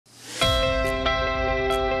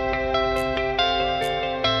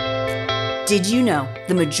Did you know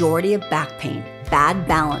the majority of back pain, bad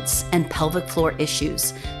balance, and pelvic floor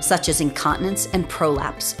issues, such as incontinence and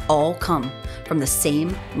prolapse, all come from the same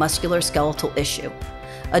musculoskeletal issue,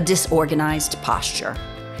 a disorganized posture?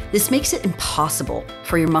 This makes it impossible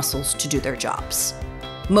for your muscles to do their jobs.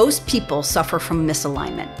 Most people suffer from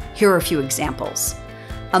misalignment. Here are a few examples.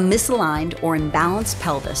 A misaligned or imbalanced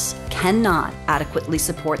pelvis cannot adequately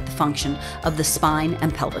support the function of the spine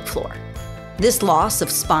and pelvic floor. This loss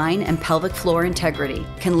of spine and pelvic floor integrity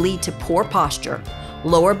can lead to poor posture,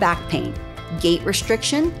 lower back pain, gait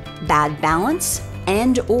restriction, bad balance,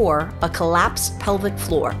 and/or a collapsed pelvic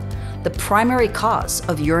floor, the primary cause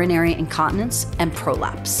of urinary incontinence and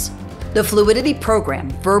prolapse. The Fluidity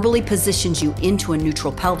program verbally positions you into a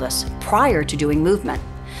neutral pelvis prior to doing movement.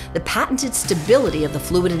 The patented stability of the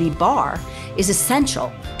Fluidity bar is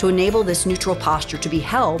essential to enable this neutral posture to be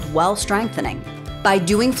held while strengthening. By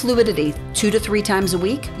doing Fluidity 2 to 3 times a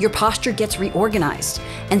week, your posture gets reorganized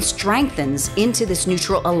and strengthens into this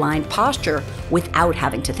neutral aligned posture without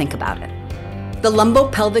having to think about it. The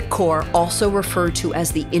lumbopelvic core, also referred to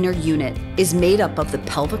as the inner unit, is made up of the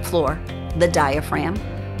pelvic floor, the diaphragm,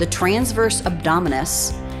 the transverse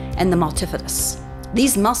abdominis, and the multifidus.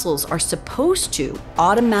 These muscles are supposed to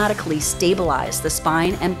automatically stabilize the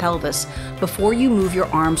spine and pelvis before you move your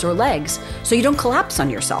arms or legs so you don't collapse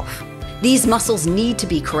on yourself. These muscles need to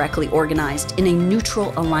be correctly organized in a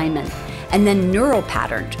neutral alignment and then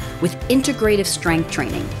neuropatterned with integrative strength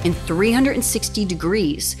training in 360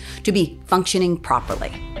 degrees to be functioning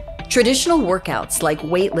properly. Traditional workouts like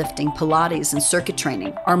weightlifting, Pilates, and circuit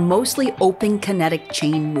training are mostly open kinetic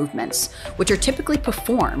chain movements, which are typically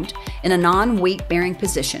performed in a non-weight-bearing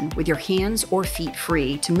position with your hands or feet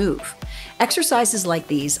free to move. Exercises like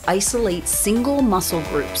these isolate single muscle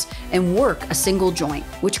groups and work a single joint,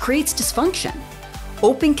 which creates dysfunction.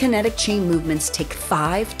 Open kinetic chain movements take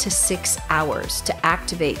 5 to 6 hours to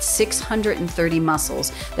activate 630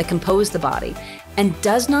 muscles that compose the body and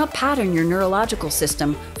does not pattern your neurological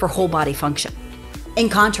system for whole body function. In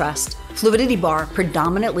contrast, Fluidity bar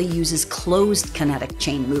predominantly uses closed kinetic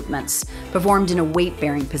chain movements performed in a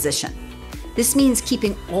weight-bearing position. This means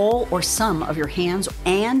keeping all or some of your hands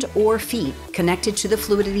and/or feet connected to the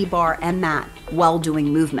Fluidity bar and mat while doing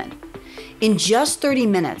movement. In just 30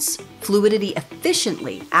 minutes, Fluidity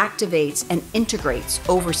efficiently activates and integrates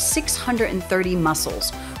over 630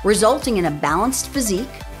 muscles, resulting in a balanced physique,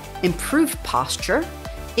 improved posture,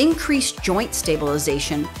 increased joint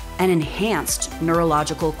stabilization, and enhanced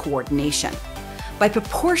neurological coordination. By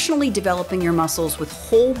proportionally developing your muscles with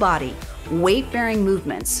whole body, weight-bearing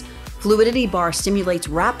movements, Fluidity bar stimulates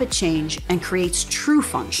rapid change and creates true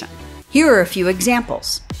function. Here are a few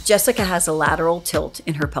examples. Jessica has a lateral tilt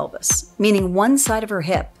in her pelvis, meaning one side of her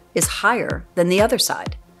hip is higher than the other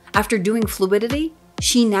side. After doing Fluidity,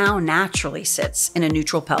 she now naturally sits in a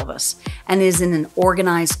neutral pelvis and is in an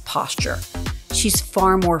organized posture. She's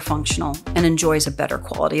far more functional and enjoys a better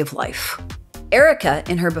quality of life. Erica,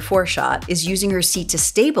 in her before shot, is using her seat to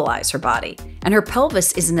stabilize her body, and her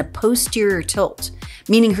pelvis is in a posterior tilt,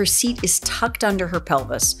 meaning her seat is tucked under her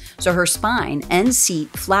pelvis, so her spine and seat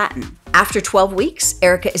flatten. After 12 weeks,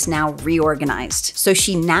 Erica is now reorganized, so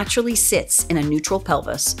she naturally sits in a neutral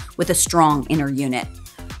pelvis with a strong inner unit.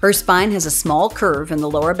 Her spine has a small curve in the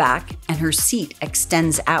lower back, and her seat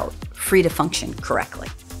extends out, free to function correctly.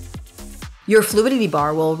 Your Fluidity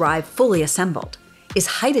bar will arrive fully assembled, is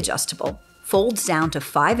height adjustable, folds down to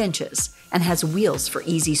 5 inches, and has wheels for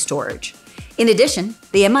easy storage. In addition,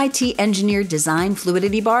 the MIT-engineered design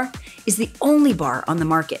Fluidity bar is the only bar on the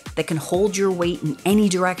market that can hold your weight in any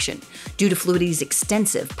direction due to Fluidity's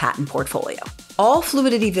extensive patent portfolio. All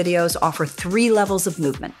Fluidity videos offer 3 levels of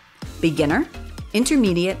movement: beginner,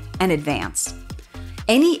 intermediate, and advanced.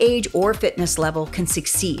 Any age or fitness level can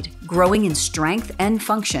succeed, growing in strength and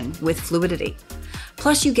function with Fluidity.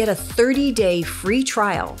 Plus, you get a 30-day free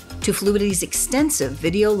trial to Fluidity's extensive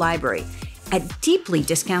video library at deeply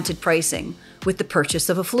discounted pricing with the purchase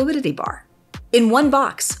of a Fluidity bar. In one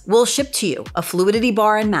box, we'll ship to you a Fluidity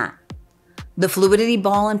bar and mat, the Fluidity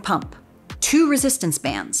ball and pump, 2 resistance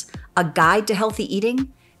bands, a guide to healthy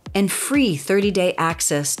eating, and free 30-day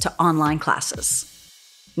access to online classes.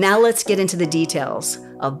 Now let's get into the details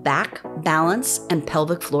of back, balance, and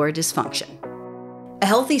pelvic floor dysfunction. A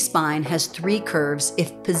healthy spine has 3 curves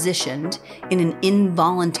if positioned in an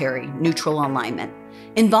involuntary neutral alignment.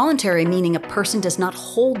 Involuntary meaning a person does not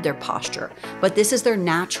hold their posture, but this is their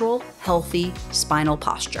natural, healthy spinal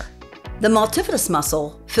posture. The multifidus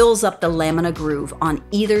muscle fills up the lamina groove on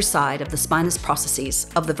either side of the spinous processes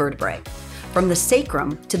of the vertebrae, from the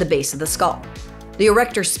sacrum to the base of the skull. The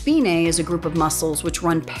erector spinae is a group of muscles which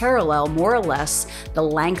run parallel more or less the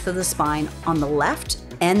length of the spine on the left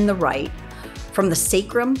and the right, from the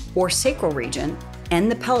sacrum or sacral region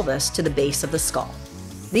and the pelvis to the base of the skull.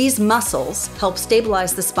 These muscles help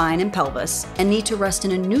stabilize the spine and pelvis and need to rest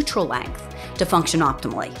in a neutral length to function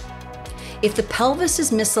optimally. If the pelvis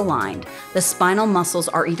is misaligned, the spinal muscles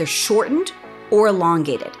are either shortened or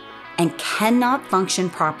elongated and cannot function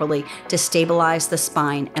properly to stabilize the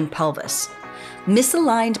spine and pelvis.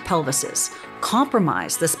 Misaligned pelvises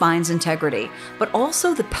compromise the spine's integrity, but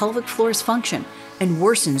also the pelvic floor's function and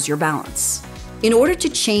worsens your balance. In order to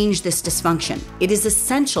change this dysfunction, it is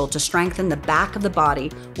essential to strengthen the back of the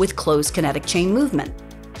body with closed kinetic chain movement.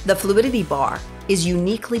 The fluidity bar is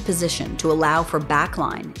uniquely positioned to allow for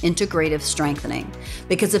backline integrative strengthening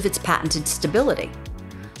because of its patented stability.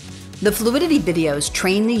 The fluidity videos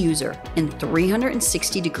train the user in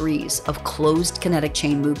 360 degrees of closed kinetic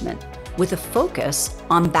chain movement with a focus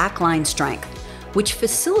on backline strength, which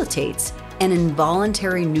facilitates an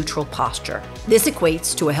involuntary neutral posture. This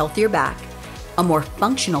equates to a healthier back, a more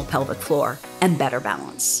functional pelvic floor, and better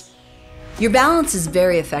balance. Your balance is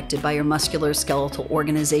very affected by your musculoskeletal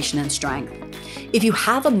organization and strength. If you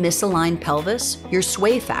have a misaligned pelvis, your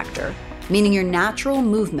sway factor, meaning your natural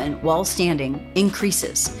movement while standing,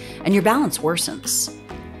 increases and your balance worsens.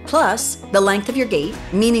 Plus, the length of your gait,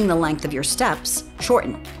 meaning the length of your steps,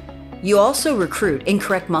 shorten. You also recruit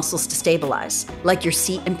incorrect muscles to stabilize, like your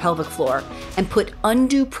seat and pelvic floor, and put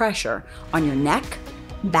undue pressure on your neck,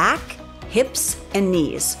 back, hips, and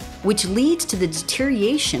knees, which leads to the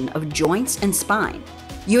deterioration of joints and spine.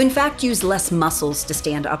 You in fact use less muscles to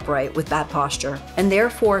stand upright with bad posture, and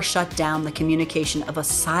therefore shut down the communication of a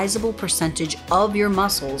sizable percentage of your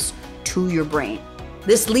muscles to your brain.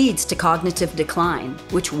 This leads to cognitive decline,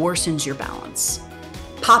 which worsens your balance.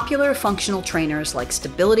 Popular functional trainers like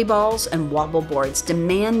stability balls and wobble boards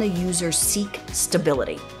demand the user seek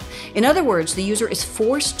stability. In other words, the user is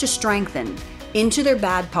forced to strengthen into their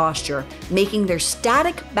bad posture, making their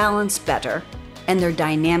static balance better and their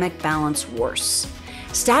dynamic balance worse.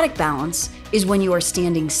 Static balance is when you are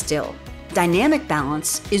standing still. Dynamic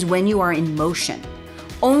balance is when you are in motion.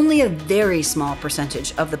 Only a very small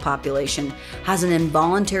percentage of the population has an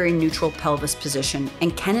involuntary neutral pelvis position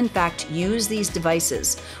and can in fact use these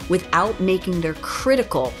devices without making their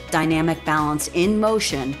critical dynamic balance in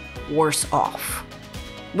motion worse off.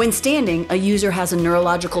 When standing, a user has a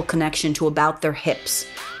neurological connection to about their hips,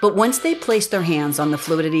 but once they place their hands on the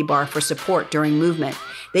fluidity bar for support during movement,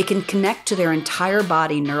 they can connect to their entire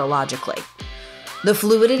body neurologically. The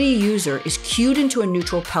fluidity user is cued into a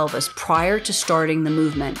neutral pelvis prior to starting the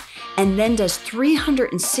movement and then does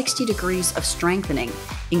 360 degrees of strengthening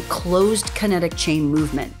in closed kinetic chain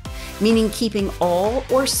movement, meaning keeping all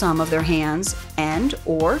or some of their hands and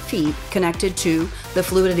or feet connected to the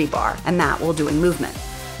fluidity bar and mat while doing movement.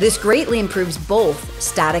 This greatly improves both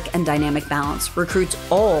static and dynamic balance, recruits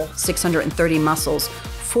all 630 muscles,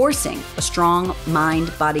 forcing a strong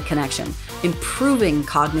mind-body connection, improving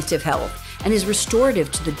cognitive health, and is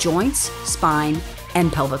restorative to the joints, spine,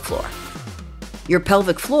 and pelvic floor. Your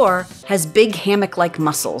pelvic floor has big hammock-like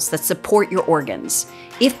muscles that support your organs.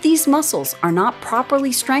 If these muscles are not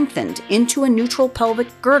properly strengthened into a neutral pelvic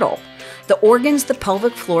girdle, the organs the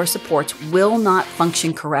pelvic floor supports will not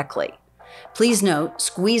function correctly. Please note,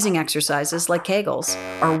 squeezing exercises like Kegels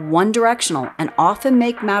are one-directional and often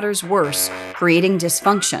make matters worse, creating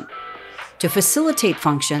dysfunction. To facilitate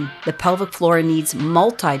function, the pelvic floor needs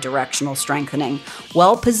multi-directional strengthening,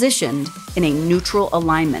 well positioned in a neutral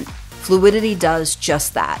alignment. Fluidity does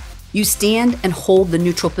just that. You stand and hold the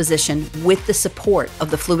neutral position with the support of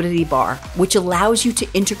the fluidity bar, which allows you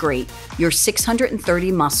to integrate your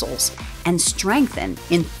 630 muscles and strengthen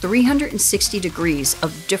in 360 degrees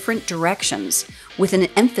of different directions with an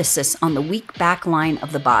emphasis on the weak back line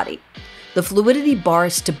of the body. The fluidity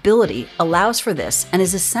bar's stability allows for this and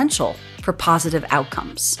is essential for positive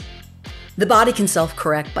outcomes. The body can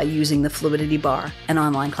self-correct by using the fluidity bar and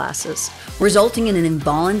online classes, resulting in an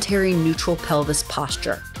involuntary neutral pelvis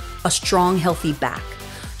posture, a strong, healthy back,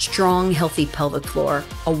 strong, healthy pelvic floor,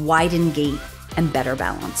 a widened gait, and better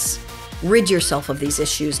balance. Rid yourself of these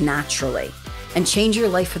issues naturally and change your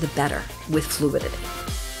life for the better with fluidity.